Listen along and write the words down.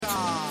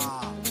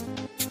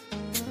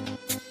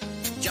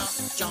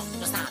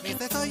lo sabe.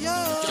 Este soy yo.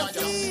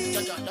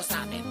 Yo lo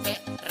sabe.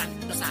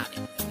 Ferran lo sabe.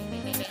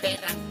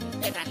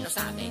 Ferran lo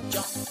sabe.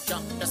 Yo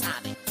lo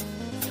sabe.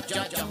 Yo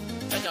lo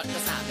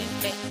sabe.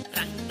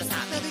 Ferran lo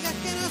sabe. No digas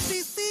que no,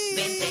 sí.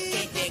 Vente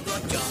que llego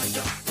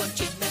yo, con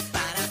chismes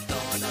para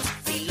todos.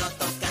 Si lo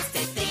tocas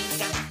te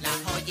trinca, la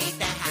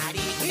joyita es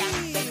harina.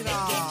 Vente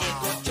que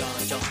llego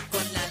yo,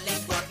 con la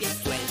lengua bien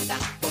suelta.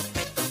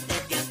 Bofetos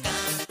desde acá,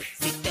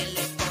 si te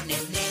le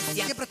pones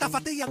necia. Siempre está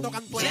fastidiando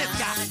cantuenecia.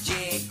 Ya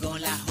llegó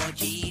la Me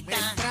joyita,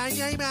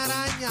 extraña y me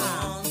araña.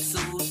 con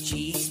su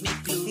chisme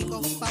Y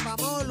con club.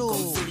 papamolu.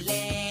 Con su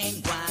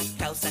lengua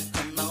causa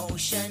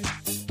commotion.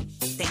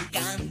 Te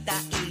encanta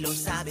y lo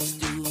sabes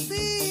tú.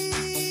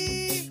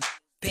 Sí.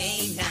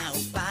 Peinao,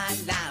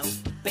 palao,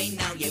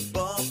 peinao y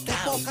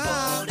embocao.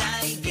 Embocao. Por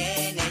ahí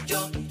viene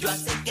yo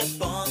así que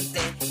ponte.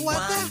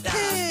 What the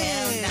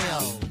hell?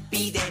 now?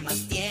 Pide más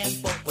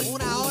tiempo, pues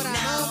Una hora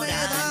no me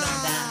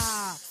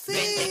da. Sí.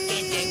 Vente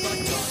que llego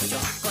yo,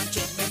 con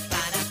chismes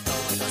para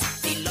todos.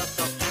 Si lo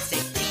tocas se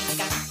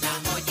trinca, la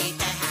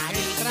joyita es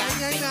harina.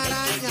 Extraña y me Vente que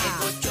araña.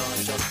 llego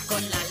yo,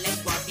 con la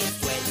lengua bien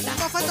suelta. Un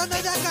bofetón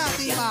desde acá,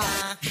 tipa.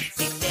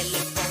 Si te le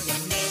pones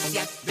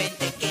necia,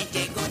 vente que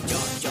llego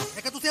yo.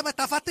 Es que tú siempre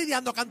estás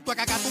fastidiando,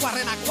 cantuecacatúa,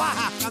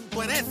 renacuaja,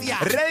 cantuenecia.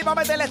 Ready para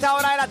meterle esta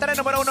hora de la tarde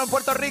número 1 en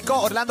Puerto Rico,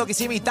 Orlando,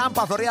 Kissimmee,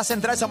 Tampa, Florida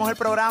Central. Somos el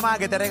programa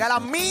que te regala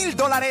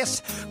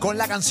 $1,000 con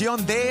la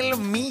canción del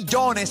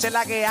millón. Esa es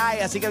la que hay,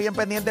 así que bien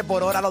pendiente,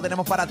 por hora lo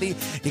tenemos para ti.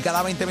 Y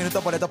cada 20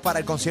 minutos boletos para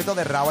el concierto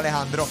de Raúl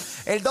Alejandro.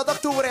 El 2 de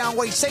octubre en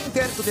Amway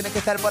Center, tú tienes que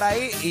estar por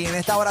ahí. Y en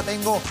esta hora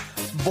tengo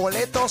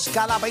boletos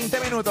cada 20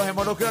 minutos en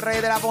Molusco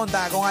Rey de la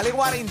Punta con Ali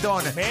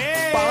Warrington,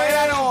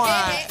 Pamela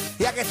Noa.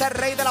 Y aquí está el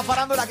rey de la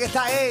farándula, aquí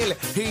está él.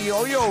 Y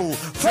yo,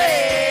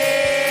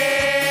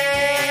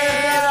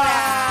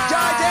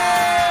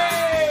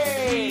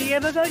 Y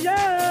eso soy yo,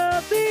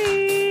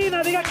 sí.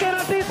 No digas que no,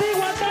 sí,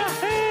 what the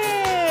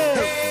hell.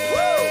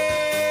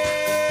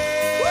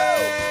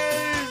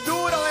 El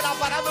duro de la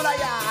farándula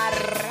ya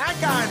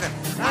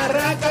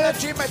arrancan los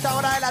chismes esta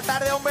hora de la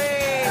tarde,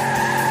 hombre.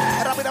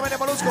 Rápidamente,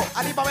 Molusco,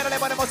 Ali Pamela le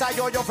ponemos a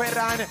Yoyo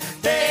Ferran.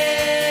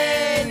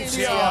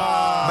 ¡Tensión!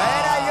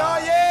 ¡Mira,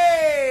 Yoye!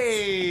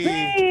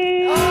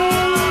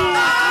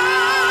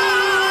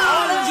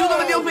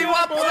 Ayúdame, Dios mío,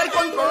 a poder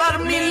controlar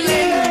mi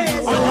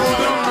lengua.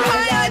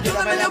 Ay,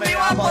 ayúdame, Dios mío,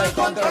 a poder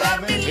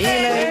controlar mi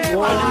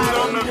lengua.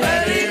 Ayúdame,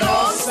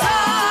 peligrosas,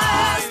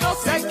 no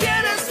se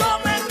quieren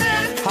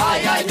someter.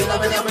 Ay,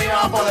 ayúdame, Dios mío,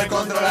 a poder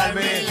controlar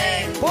mi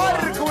lengua.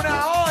 Porque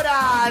una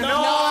hora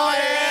no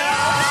es.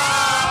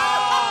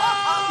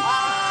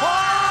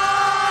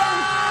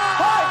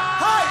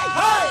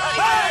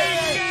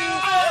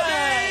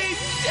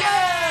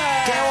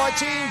 ¡Qué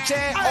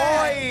bochinche!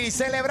 Hoy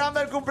celebrando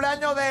el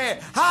cumpleaños de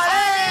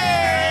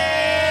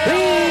Ale,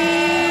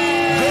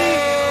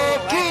 The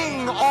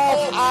King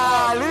of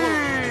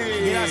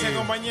Ali. Gracias,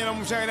 compañero.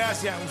 Muchas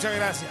gracias.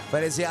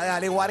 Felicidades a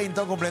Ali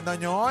Warrington cumpliendo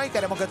años hoy.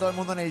 Queremos que todo el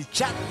mundo en el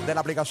chat de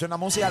la aplicación La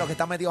Música, los que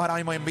están metidos ahora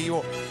mismo en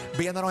vivo,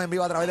 viéndonos en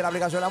vivo a través de la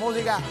aplicación La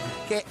Música,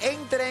 que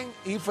entren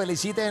y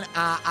feliciten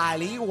a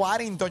Ali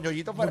Warrington,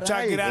 Yoyito Ferran.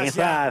 Muchas gracias.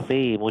 Esa,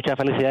 sí, muchas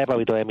felicidades,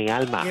 papito, de mi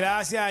alma.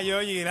 Gracias,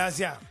 Yoyi.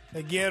 Gracias.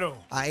 Te quiero.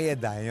 Ahí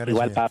está, señores.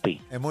 Igual,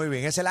 papi. Es muy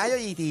bien. Ese es la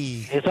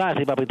Yoyiti. Eso es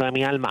así, papito, de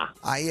mi alma.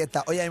 Ahí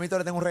está. Oye, a mí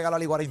le tengo un regalo a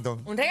Ali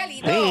Warrington. ¿Un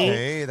regalito? Sí.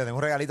 Sí, te tengo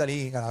un regalito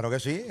Ali. Claro que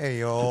sí.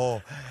 Yo.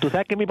 Tú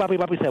sabes que mi papi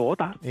se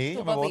vota. Sí, Tu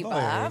yo me papi, voto,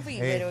 papi,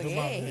 pero qué,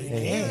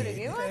 eh.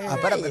 qué Ah,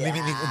 espera,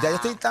 maravilla. ya yo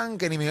estoy tan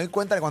que ni me doy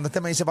cuenta de cuando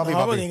me dice papi, No,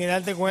 papi. pues tienes que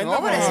darte cuenta.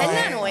 No, pero esa es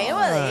la pues.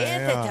 nueva de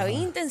este, está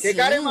bien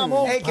intensiva.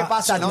 Ey, ¿qué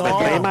pasa? No, no.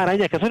 Ay,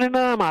 maraña, que eso no es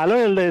nada malo,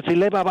 el de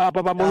decirle papá,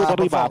 molo,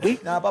 papi, papi.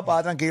 Nada,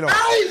 papá, tranquilo.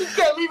 ¡Ay,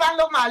 que vivan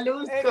los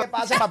malos! ¿Qué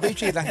pasa,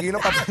 papichi? Tranquilo,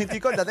 papichi,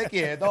 córtate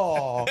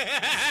quieto.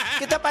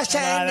 ¿Qué está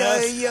pasando?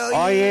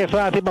 Oye, eso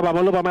es así, papá,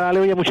 molo, Pamela,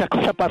 oye, muchas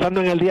cosas pasando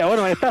en el día.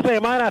 Bueno, esta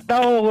semana ha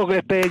estado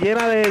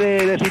llena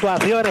de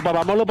situaciones,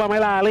 papá, molo,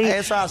 Pamela, Ali.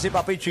 Eso es así,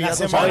 papichi. La Ya tú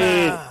semana.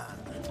 sabes.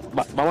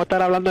 Vamos a estar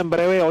hablando en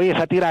breve, oye,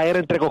 esa tiraera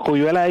entre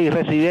Cosculluela y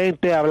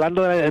Residente,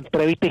 hablando de la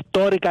entrevista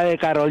histórica de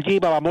Karol G,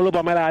 Papamolo,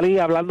 Pamela Ali,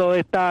 hablando de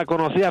esta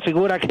conocida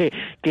figura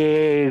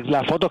que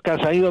las fotos que han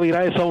salido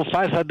virales son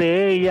falsas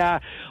de ella,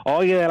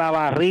 oye, de la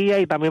barría,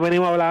 y también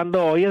venimos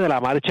hablando, oye, de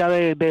la marcha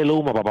del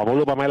humo,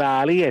 Papamolo,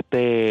 Pamela Ali,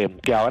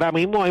 que ahora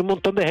mismo hay un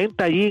montón de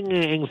gente allí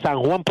en San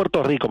Juan,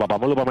 Puerto Rico,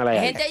 Papamolo, Pamela ¿Hay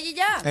Ali. gente allí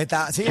ya?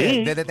 Está, sí,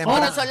 Sí. desde temprano.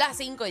 Bueno, son las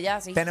 5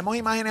 ya, sí. Tenemos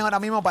imágenes ahora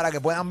mismo para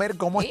que puedan ver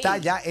cómo Sí. está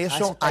ya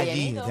eso Está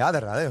allí. llenito. Ya, de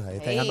verdad, ahí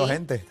está llegando Sí.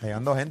 gente, está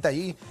llegando gente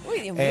allí.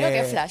 Uy, Dios mío,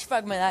 qué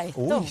flashback me da esto.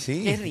 Uy,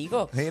 sí. Qué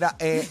rico. Mira,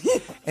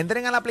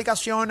 entren a la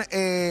aplicación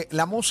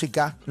La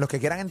Música, los que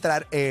quieran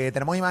entrar,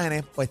 tenemos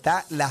imágenes, pues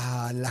está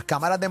las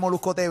cámaras de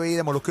Molusco TV y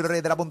de Molusco y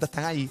Reyes de la Punta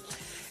están allí.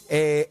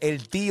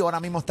 El tío ahora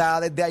mismo está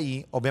desde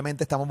allí,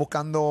 obviamente estamos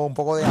buscando un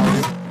poco de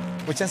audio.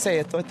 Escúchense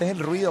esto, este es el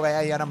ruido que hay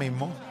ahí ahora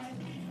mismo.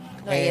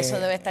 No, y eso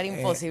debe estar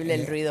imposible,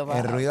 el ruido.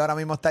 El ruido ahora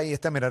mismo está ahí,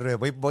 mira el ruido.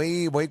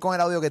 Voy con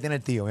el audio que tiene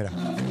el tío, mira.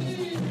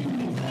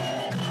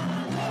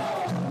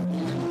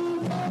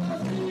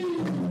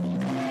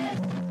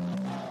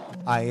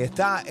 Ahí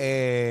está.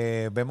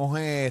 Vemos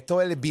esto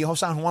del viejo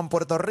San Juan,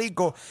 Puerto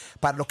Rico.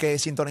 Para los que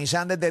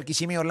sintonizan desde el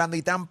Kissimmee, Orlando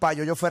y Tampa,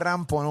 Yoyo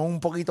Ferran, pon un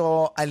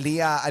poquito al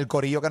día al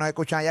corillo que nos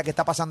escuchan allá. ¿Qué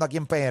está pasando aquí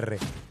en PR?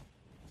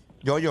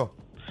 Yoyo.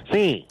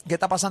 Sí. ¿Qué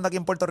está pasando aquí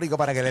en Puerto Rico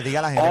para que le diga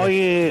a la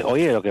gente?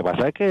 Oye, lo que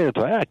pasa es que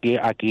 ¿sabes?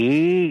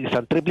 Aquí se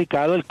han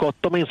triplicado el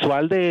costo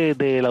mensual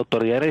de la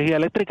Autoridad de Energía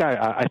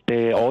Eléctrica.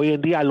 Hoy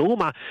en día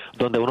Luma,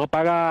 donde uno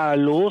paga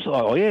luz,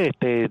 oye,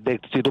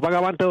 si tú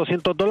pagabas antes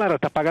 $200,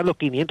 estás pagando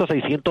 $500,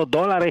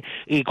 $600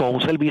 y con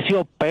un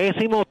servicio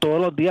pésimo.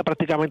 Todos los días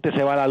prácticamente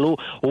se va la luz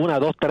 1,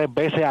 2, 3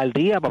 veces al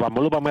día.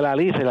 Pamela, Pamela,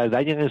 se las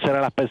dañan en ser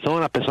a las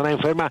personas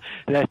enfermas,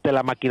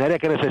 la maquinaria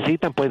que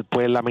necesitan, pues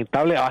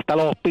lamentable, hasta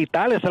los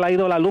hospitales se le ha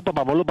ido la luz.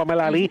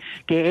 Pamela,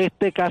 que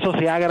este caso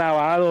se ha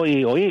agravado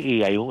y oye,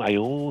 y hay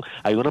un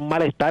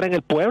malestar en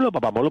el pueblo,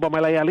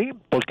 Pamela,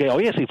 porque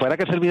oye, si fuera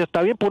que el servicio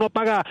está bien, pues uno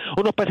paga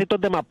unos pesitos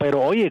de más,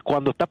 pero oye,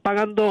 cuando estás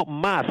pagando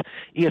más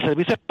y el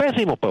servicio es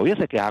pésimo, pues oye,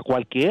 se queja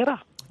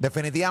cualquiera.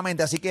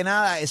 Definitivamente, así que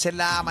nada, esa es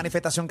la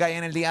manifestación que hay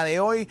en el día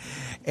de hoy.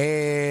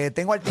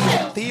 Tengo al tío.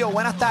 Tío,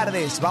 buenas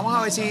tardes. Vamos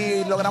a ver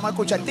si logramos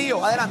escuchar.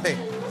 Tío, adelante.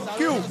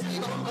 Q.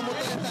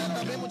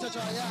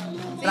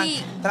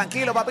 Sí.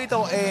 Tranquilo,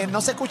 papito, no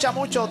se escucha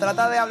mucho,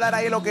 trata de hablar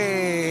ahí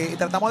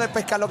tratamos de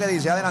pescar lo que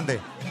dice, adelante.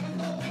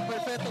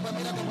 Perfecto, pues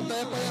mira, como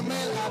ustedes pueden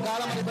ver, acá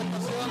la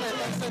manifestación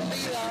está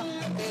encendida,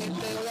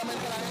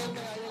 obviamente la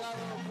gente ha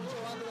llegado mucho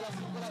antes de las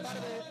 5 de la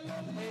tarde,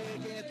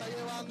 quien está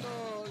llevando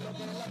lo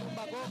que es la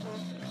tumba coco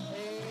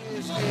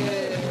es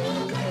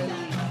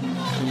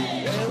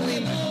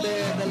Edwin de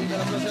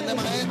la Asociación de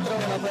Maestros,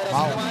 de la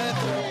Federación de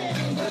Maestros,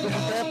 pero como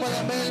ustedes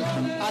pueden ver,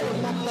 hay un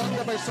montón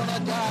de personas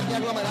ya aquí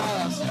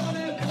aglomeradas.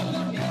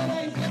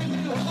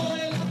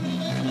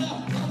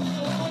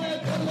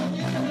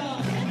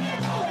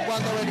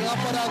 Cuando veníamos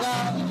por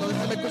acá, no sé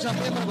si me escuchan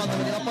bien, pero cuando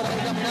veníamos por ahí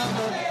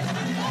caminando,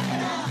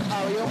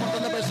 había un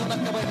montón de personas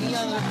que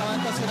venían, estaban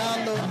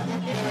estacionando,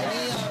 que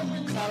venían,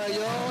 ¿sabes?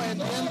 Yo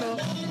entiendo,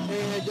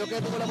 yo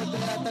que tuve la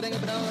oportunidad de estar en el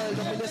verano del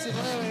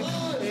 2019,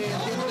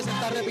 entiendo que se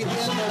está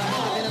repitiendo, la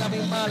gente tiene la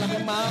misma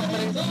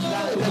hambre, la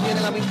gente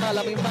tiene la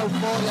misma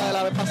euforia de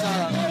la vez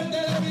pasada.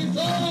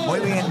 Muy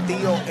bien,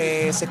 tío.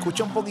 Se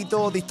escucha un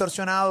poquito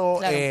distorsionado.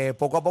 Claro.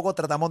 Poco a poco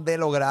tratamos de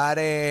lograr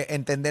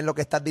entender lo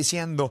que estás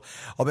diciendo.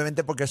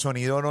 Obviamente porque el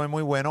sonido no es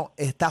muy bueno.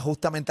 Está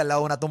justamente al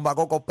lado de una tumba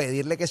coco.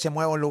 Pedirle que se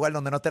mueva a un lugar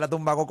donde no esté la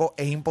tumba coco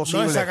es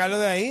imposible. No, es sacarlo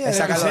de ahí, del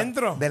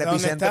epicentro. Del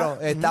epicentro.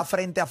 Está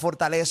frente a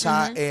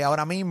Fortaleza.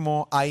 Ahora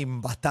mismo hay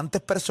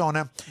bastantes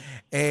personas.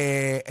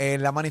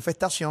 En la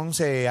manifestación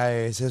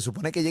se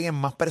supone que lleguen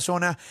más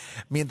personas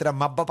mientras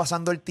más va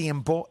pasando el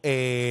tiempo.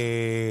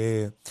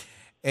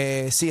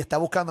 Sí, está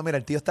buscando, mira,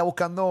 el tío está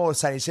buscando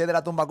salirse de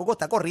la tumba coco,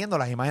 está corriendo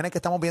las imágenes que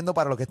estamos viendo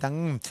para los que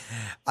están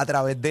a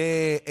través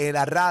de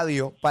la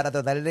radio para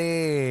tratar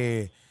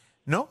de,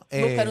 ¿no?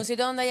 Buscar un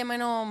sitio donde haya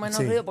menos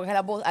sí. ruido, porque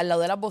al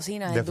lado de las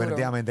bocinas es duro.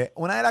 Definitivamente.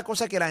 Una de las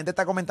cosas que la gente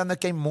está comentando es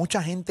que hay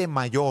mucha gente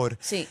mayor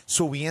Sí.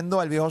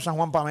 subiendo al viejo San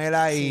Juan,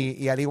 Pamela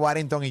y Ali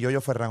Warrington y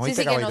Yoyo Ferran. Sí,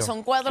 ¿Oíste, sí, que no caballito?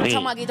 son 4 Sí.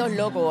 chamaquitos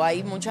locos,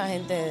 hay mucha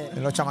gente.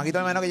 Los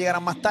chamaquitos, me imagino que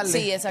llegarán más tarde.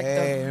 Sí, exacto.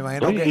 Me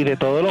imagino Oye, que y de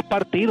todos los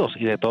partidos.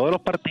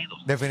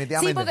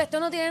 definitivamente. Sí, porque esto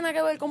no tiene nada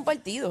que ver con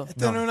partido.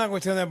 Esto no es una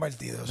cuestión de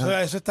partidos.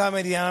 Eso está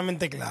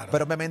meridianamente claro.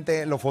 Pero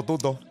obviamente los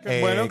fotutos,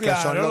 Bueno, que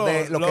claro, son los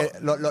de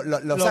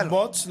los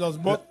bots.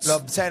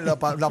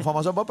 los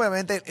famosos bots,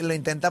 obviamente lo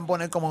intentan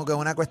poner como que es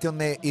una cuestión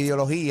de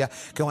ideología,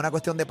 que es una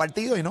cuestión de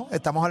partido, y no,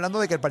 estamos hablando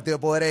de que el partido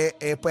de poder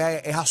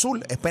es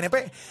azul, es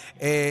PNP,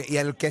 y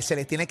el que se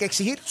les tiene que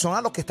exigir son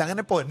a los que están en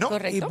el poder, ¿no?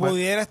 Correcto. Y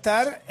pudiera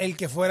estar el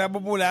que fuera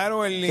popular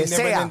o el Que sea.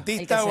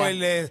 independentista El que o sea. el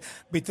de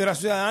Victoria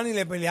Ciudadana y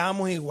le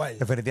peleábamos igual.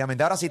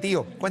 Definitivamente. Ahora sí,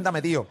 tío,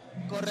 cuéntame, tío.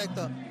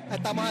 Correcto,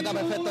 estamos acá,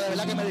 perfecto, de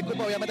verdad que me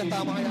disculpo, obviamente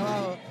estábamos ahí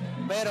abajo,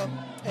 pero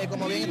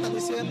como bien están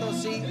diciendo,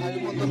 sí, hay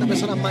un montón de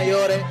personas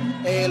mayores,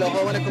 los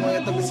jóvenes, como bien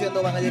están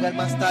diciendo, van a llegar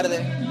más tarde,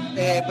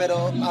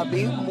 pero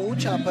vi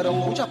muchas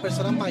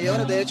personas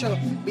mayores, de hecho,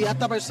 vi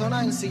hasta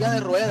personas en silla de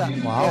ruedas,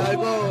 Wow. es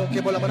algo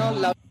que por lo menos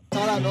la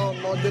pasada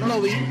yo no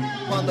lo vi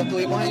cuando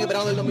estuvimos en el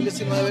verano del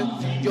 2019,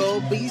 yo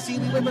vi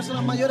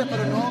personas mayores,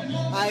 pero no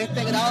a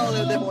este grado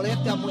de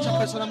molestia, muchas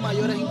personas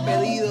mayores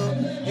impedidos,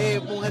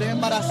 mujeres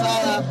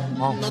embarazadas,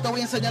 Wow. no te voy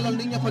a enseñar los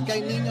niños porque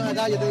hay niños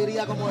acá, yo te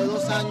diría como de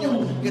 2 años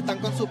que están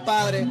con sus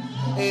padres,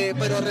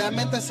 pero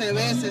realmente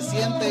se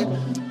siente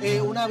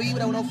una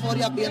vibra, una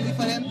euforia bien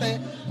diferente,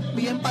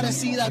 bien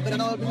parecida al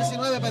verano del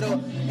 2019, pero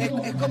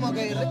es como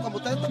que, como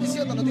ustedes están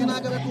diciendo, no tiene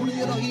nada que ver con una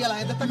ideología, la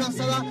gente está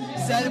cansada,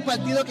 sea el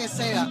partido que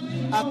sea,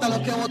 hasta los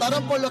que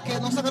votaron por los que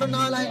no sacaron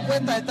nada de las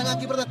encuestas están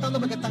aquí protestando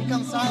porque están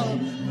cansados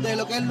de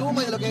lo que es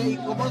Luma y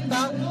cómo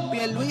está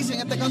Pierluisi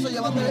en este caso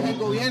llevando el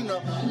gobierno,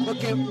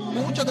 porque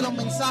muchos de los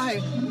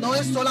mensajes no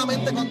es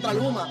solamente contra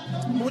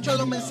Luma, muchos de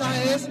los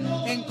mensajes es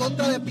en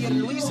contra de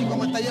Pierluisi,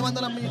 como está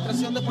llevando la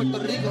administración de Puerto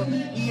Rico,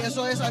 y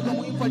eso es algo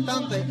muy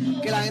importante,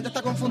 que la gente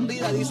está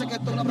confundida, dice que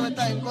esto es una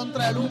protesta en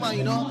contra de Luma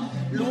y no,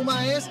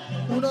 Luma es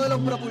uno de los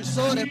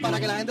propulsores para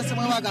que la gente se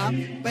mueva acá,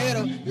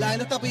 pero la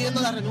gente está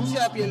pidiendo la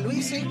renuncia de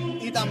Pierluisi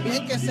y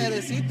también que se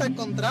desista el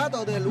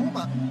contrato de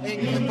Luma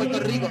en Puerto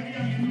Rico.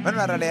 político. Bueno,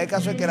 la realidad del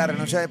caso es que la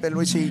renuncia de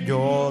Pierluisi,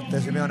 yo,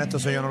 te soy muy honesto,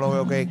 eso yo no lo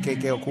veo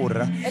que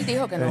ocurra. Él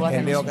dijo que no va a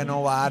Él dijo renunciar. que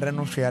no va a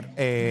renunciar,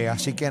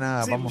 así que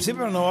nada, Sí, vamos. sí,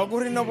 pero no va a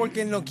ocurrir no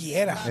porque él no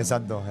quiera.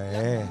 Exacto.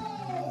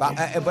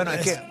 Bueno,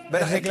 es que...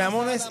 El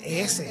reclamo no es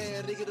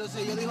ese. Ricky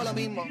Rosselló dijo lo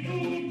mismo.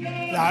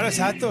 Claro,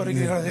 exacto.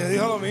 Ricky Rosselló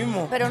dijo lo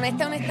mismo. Pero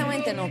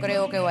honestamente no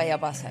creo que vaya a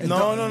pasar.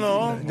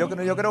 No.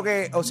 Yo creo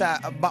que, o sea,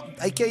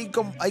 hay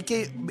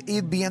que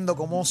ir viendo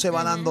cómo se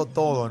va dando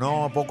todo,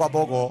 ¿no? Poco a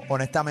poco,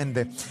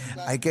 honestamente.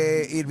 Hay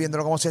que ir viendo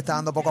cómo se está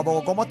dando poco a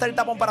poco. ¿Cómo está el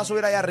tapón para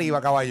subir allá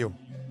arriba, caballo?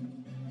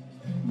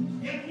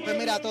 Pues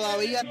mira,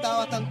 todavía está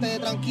bastante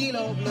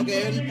tranquilo. Lo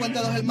que es el Puente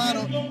de los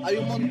Hermanos, hay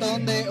un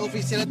montón de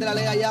oficiales de la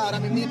ley allá ahora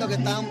mismito que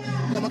están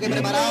como que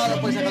preparados,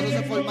 pues si acaso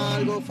se forma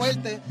algo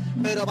fuerte.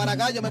 Pero para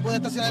acá yo me pude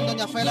estacionar en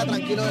Doña Fela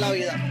tranquilo de la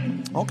vida.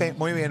 Ok,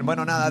 muy bien.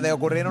 Bueno, nada, de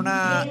ocurrir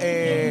una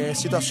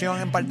situación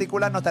en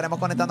particular, nos estaremos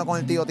conectando con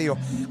contigo,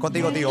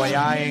 tío,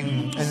 allá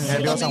en el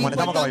Río San Juan.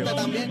 Estamos, caballo.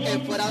 También que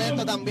fuera de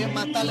esto, también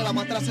más tarde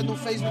vamos a estar haciendo un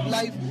Facebook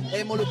Live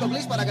en Molusco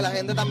Clips para que la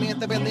gente también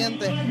esté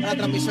pendiente a la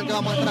transmisión que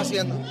vamos a estar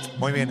haciendo.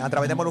 Muy bien, a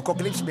través de Molusco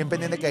Clips, bien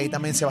pendiente que ahí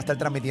también se va a estar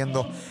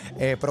transmitiendo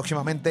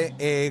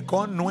próximamente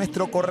con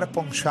nuestro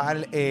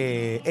corresponsal,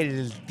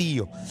 el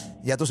tío.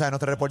 Ya tú sabes,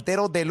 nuestro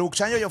reportero de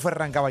Luxaño, yo fui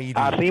Caballito.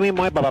 Así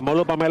mismo es,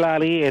 Papamolo Pamela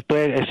Ali, esto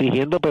es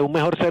exigiendo pues, un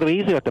mejor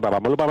servicio,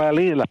 Papamolo Pamela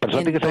Ali, las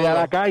personas tienen que salir a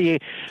la calle,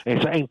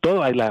 en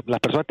todo, las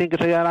personas tienen que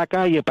salir a la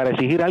calle para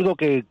exigir algo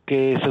que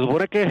se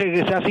supone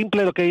que sea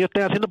simple lo que ellos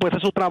estén haciendo, pues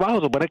es su trabajo,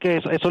 se supone que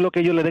eso es lo que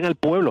ellos le den al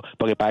pueblo,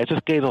 porque para eso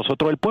es que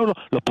nosotros el pueblo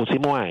los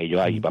pusimos a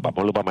ellos ahí,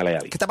 Papamolo Pamela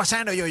Ali. ¿Qué está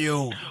pasando,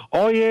 yo?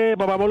 Oye,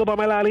 Papamolo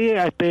Pamela Ali,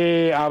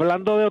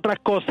 hablando de otras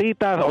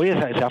cositas, oye,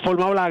 se ha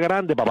formado la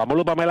grande,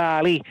 Papamolo Pamela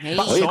Ali. Sí.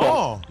 Oye,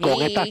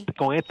 Sí.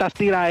 con estas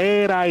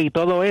tiraderas y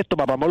todo esto,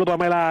 Papamolo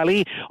Pamela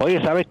Ali.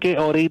 Oye, ¿sabes qué?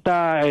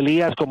 Ahorita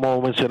Elías,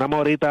 como mencionamos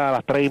ahorita a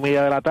las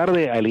 3:30 de la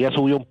tarde, Elías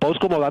subió un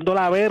post como dando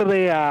la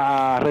verde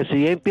a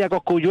Residente y a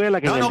Cosculluela,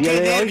 que en el día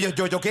qué de nervios,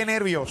 hoy, yo qué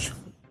nervios.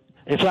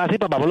 eso es así,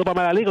 Papamolo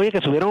Pamela Ali, oye,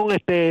 que subieron,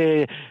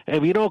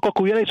 vino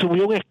Cosculluela y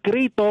subió un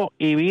escrito,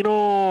 y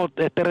vino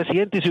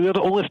Residente y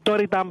subió un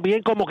story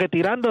también como que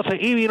tirándose,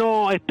 y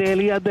vino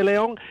Elías de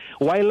León,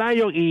 White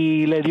Lion,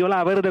 y le dio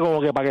la verde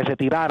como que para que se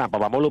tiraran,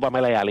 Papamolo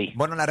Pamela Ali.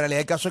 Bueno, la realidad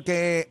del caso es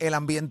que el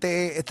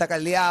ambiente está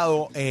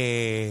caldeado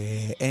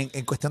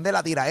en cuestión de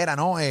la tiradera,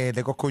 ¿no?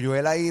 De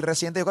Cosculluela y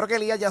Residente. Yo creo que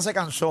Elías ya se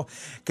cansó,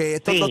 que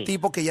estos dos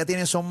tipos que ya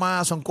tienen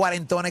son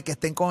cuarentones, que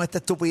estén con esta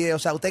estupidez. O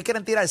sea, ustedes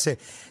quieren tirarse,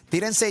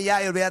 tírense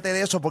ya y olvídate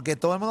de eso, porque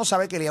todo el mundo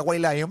sabe que Elías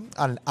White Lion,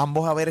 al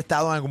ambos haber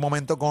estado en algún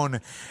momento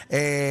con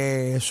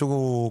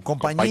su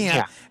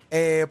compañía.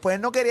 Pues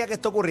no quería que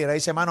esto ocurriera.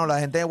 Dice, mano, la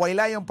gente de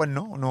White Lion, pues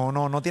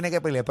no tiene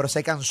que pelear, pero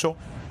se cansó.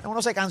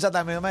 Uno se cansa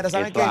también. Mira,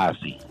 ¿saben qué?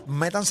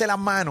 Métanse las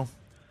manos.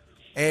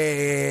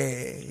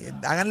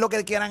 Hagan lo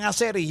que quieran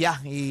hacer y ya.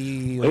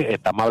 Oye,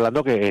 estamos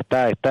hablando que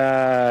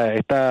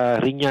esta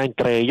riña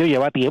entre ellos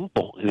lleva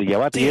tiempo y se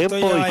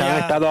han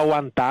estado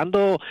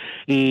aguantando,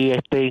 y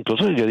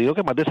incluso yo digo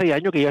que más de 6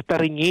 años que ya esta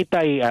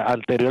riñita, y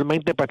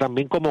anteriormente pues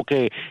también como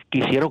que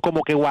quisieron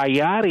como que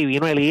guayar, y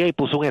vino Elías y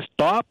puso un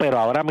stop, pero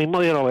ahora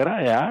mismo dijeron,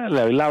 verá, ya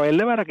le doy la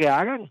verde para que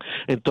hagan.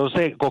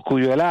 Entonces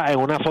Cosculluela, en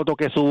una foto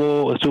que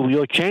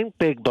subió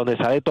Chente, donde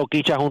sale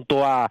Toquicha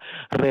junto a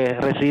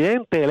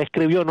Residente, él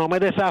escribió, no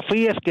me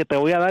desafíes que te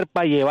voy a dar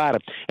para llevar.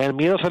 El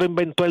miedo se lo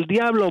inventó el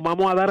diablo,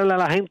 vamos a darle a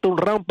la gente un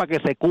round para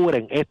que se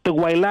curen. Esto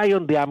es White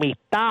Lion de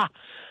amistad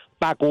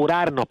para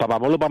curarnos,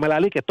 Papamolo Pamela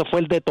Ali, que esto fue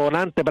el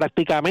detonante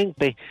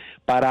prácticamente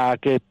para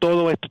que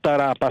todo esto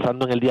estará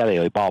pasando en el día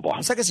de hoy, papá.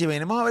 O sea que si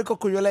venimos a ver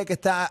Cosculluela, que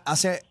está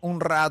hace un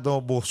rato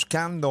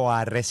buscando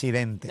a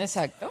Residente.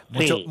 Exacto.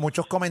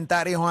 Muchos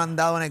comentarios han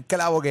dado en el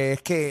clavo, que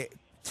es que,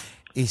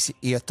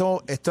 y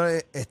esto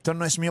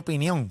no es mi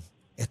opinión,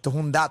 esto es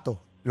un dato.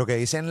 Lo que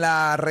dicen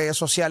las redes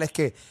sociales es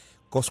que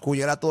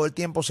Cosculluela todo el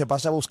tiempo se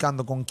pasa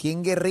buscando con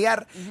quién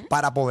guerrear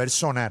para poder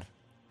sonar.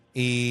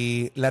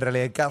 Y la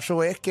realidad del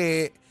caso es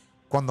que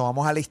cuando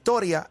vamos a la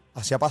historia,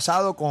 así ha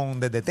pasado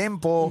con Desde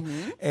Tempo,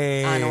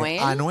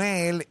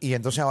 Anuel, y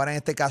entonces ahora en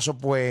este caso,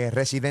 pues,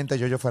 Residente,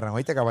 Yoyo Ferran.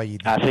 ¿Oíste,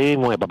 caballito? Así,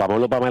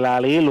 Papamolo Pamela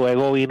Ali,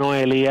 luego vino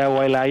Elías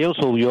White Lion,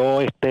 subió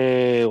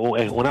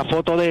una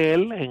foto de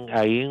él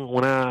ahí en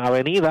una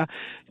avenida,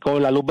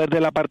 con la luz verde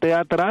en la parte de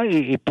atrás,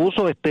 y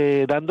puso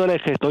dándole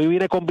gesto, y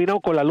viene combinado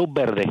con la luz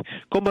verde,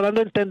 como dando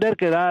a entender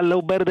que da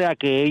luz verde a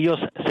que ellos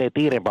se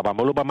tiren.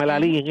 Papamolo Pamela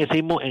Ali, en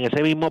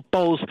ese mismo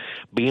post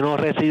vino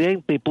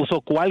Residente y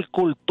puso ¿cuál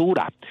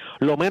cultura?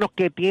 Lo menos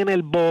que tiene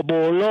el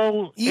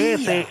bobolón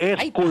ese es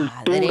Ay,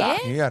 cultura.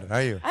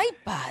 padre. Ay,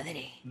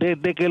 padre.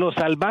 Desde que lo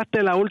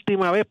salvaste la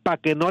última vez para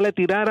que no le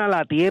tirara,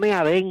 la tiene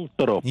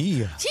adentro.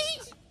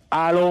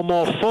 Al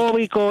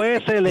homofóbico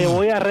ese le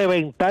voy a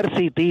reventar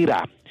si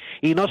tira.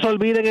 Y no se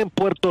olviden, en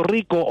Puerto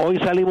Rico, hoy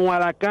salimos a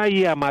la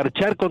calle a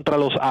marchar contra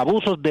los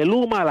abusos de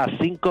Luma a las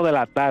 5 de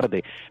la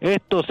tarde.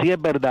 Esto sí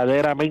es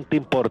verdaderamente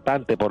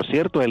importante. Por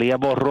cierto, Elías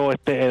borró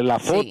la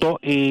foto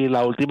y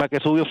la última que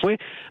subió fue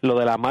lo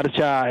de la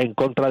marcha en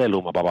contra de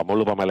Luma.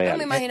 Papamolo, Pamela.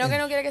 Me imagino que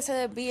no quiere que se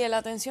desvíe la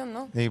atención,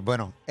 ¿no? Y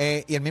bueno,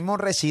 y el mismo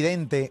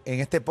residente en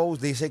este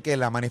post dice que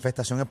la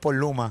manifestación es por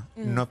Luma,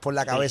 no es por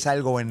la cabeza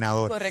del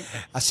gobernador. Correcto.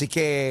 Así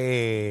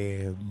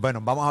que,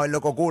 bueno, vamos a ver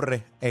lo que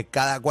ocurre.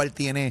 Cada cual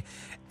tiene,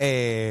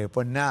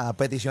 pues nada,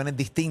 peticiones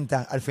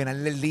distintas. Al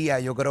final del día,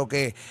 yo creo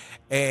que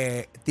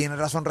tiene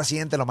razón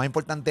residente. Lo más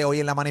importante hoy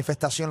en la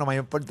manifestación, lo más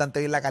importante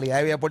hoy es la calidad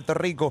de vida de Puerto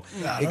Rico,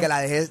 y que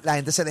la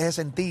gente se deje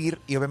sentir.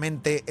 Y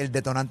obviamente el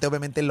detonante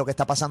obviamente es lo que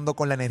está pasando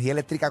con la energía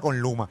eléctrica con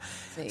Luma.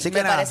 Sí, Así me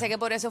que nada, parece que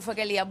por eso fue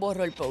que Elías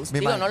borró el post.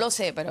 Digo, no lo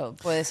sé, pero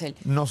puede ser.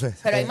 no sé.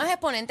 Pero hay más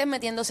exponentes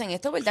metiéndose en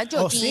esto, ¿verdad,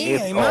 Joaquín? Sí,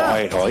 hay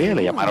más. Oye,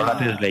 le llamaron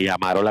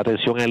la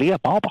atención a Elías,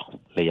 papá.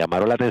 Le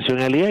llamaron la atención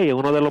a Elías, y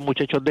uno de los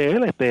muchachos de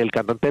él, el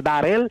cantante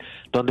Darel,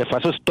 donde fue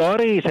a su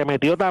story y se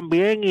metió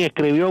también y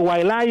escribió: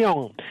 White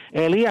Lion,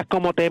 Elías,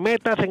 como te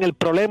metas en el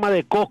problema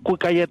de Coscu y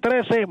Calle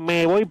 13,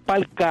 me voy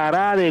pa'l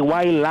cará de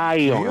White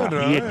Lion.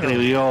 Así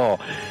escribió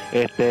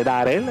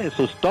Darel en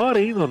su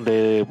story,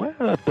 donde,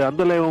 bueno,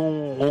 dándole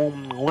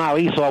un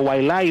aviso a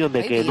White Lion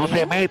de que no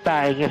se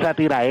meta en esa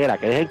tiraera,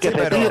 que dejen que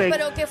se tiren.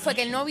 Pero ¿qué fue?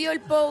 ¿Que él no vio el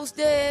post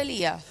de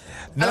Elías?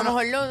 A lo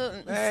mejor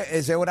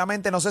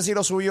seguramente, no sé si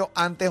lo subió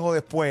antes o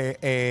después,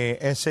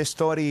 ese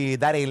story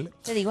Darel.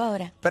 Te digo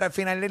ahora. Pero al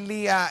final del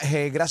día,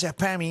 gracias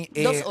Pammy.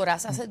 2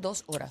 horas, hace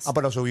 2 horas.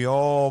 Pero lo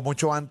subió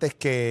mucho antes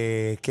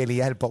que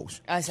Elías el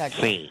post.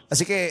 Exacto. Sí.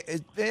 Así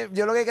que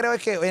yo lo que creo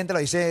es que obviamente lo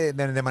dice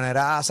de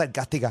manera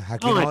sarcástica.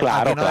 Aquí No, no,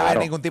 claro, aquí no debe haber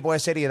claro. ningún tipo de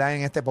seriedad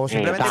en este post.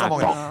 Simplemente Exacto.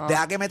 como que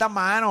deja que metan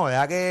mano,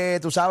 deja que,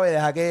 tú sabes,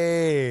 deja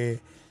que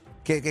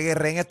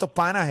guerreen estos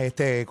panas,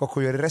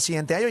 Cosculluela y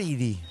Residente.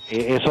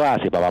 Eso es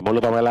así,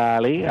 Pamela, Pamela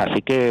Ali.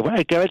 Así que, bueno,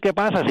 hay que ver qué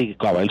pasa,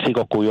 a ver si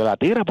Coscullo la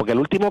tira, porque el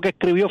último que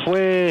escribió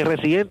fue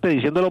Residente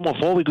diciéndolo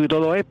homofóbico y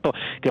todo esto,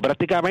 que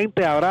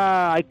prácticamente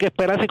ahora hay que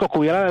esperar si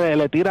Coscullo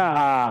le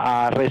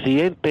tira a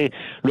Residente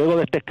luego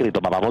de este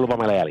escrito. Pamela,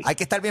 Pamela Ali. Hay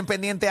que estar bien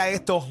pendiente a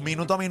esto,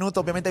 minuto a minuto,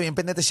 obviamente bien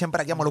pendiente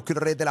siempre aquí a Molusco y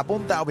los Reyes de la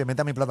Punta,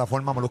 obviamente a mi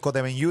plataforma Molusco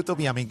TV en YouTube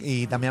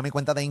y también a mi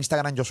cuenta de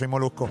Instagram, Yo Soy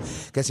Molusco,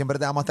 que siempre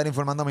te vamos a estar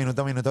informando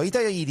minuto a minuto.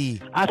 ¿Viste,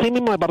 Yoyi? Así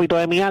mismo, papito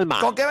de mi alma.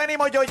 ¿Con qué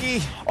venimos,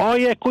 Yoyi?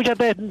 Oye,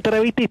 escúchate,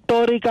 entrevista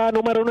histórica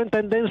número 1 en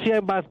tendencia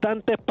en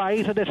bastantes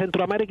países de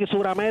Centroamérica y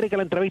Suramérica.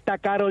 La entrevista a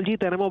Karol G.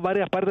 Tenemos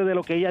varias partes de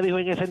lo que ella dijo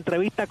en esa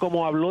entrevista,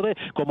 como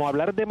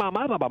hablar de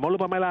mamá, vamos a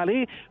Pamela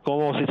Ali,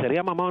 como si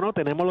sería mamá o no.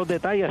 Tenemos los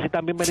detalles, así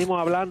también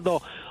venimos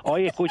hablando.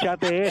 Oye,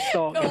 escúchate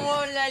esto. ¿Cómo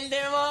hablar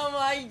de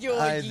mamá? Ay, Yoyi.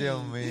 Ay,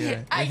 Dios mío.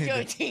 Ay,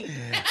 Yoyi.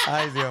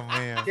 Ay, Dios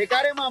mío. ¡Qué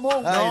care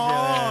mamón! Ay,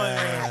 No,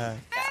 Dios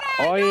mío.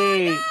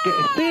 Oye,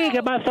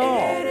 ¿qué pasó?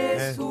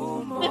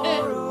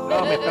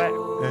 No,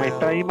 me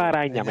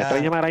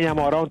extraña maraña,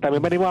 morón.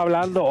 También venimos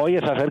hablando, oye,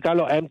 se acercan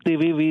los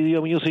MTV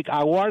Video Music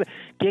Awards.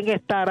 ¿Quién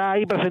estará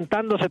ahí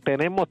presentándose?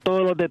 Tenemos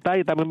todos los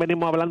detalles. También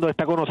venimos hablando de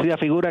esta conocida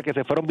figura que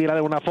se fueron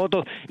virales unas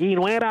fotos y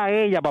no era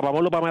ella,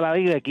 Papamolo, Pamela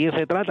Ali, de quién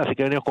se trata. Así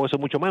que venimos con eso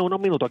mucho más. Unos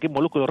minutos aquí en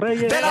Molusco y los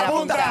Reyes. ¡De la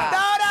punta!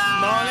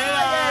 No le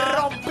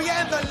da.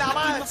 ¡Rompiendo en la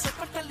madre! No se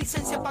falta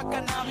licencia para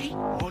cannabis.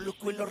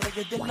 Molusco y los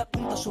Reyes de la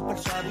Punta super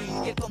suave.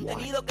 Y el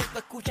contenido que tú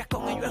escuchas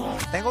con ellos es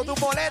un... Tengo tus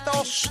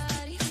boletos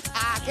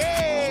aquí.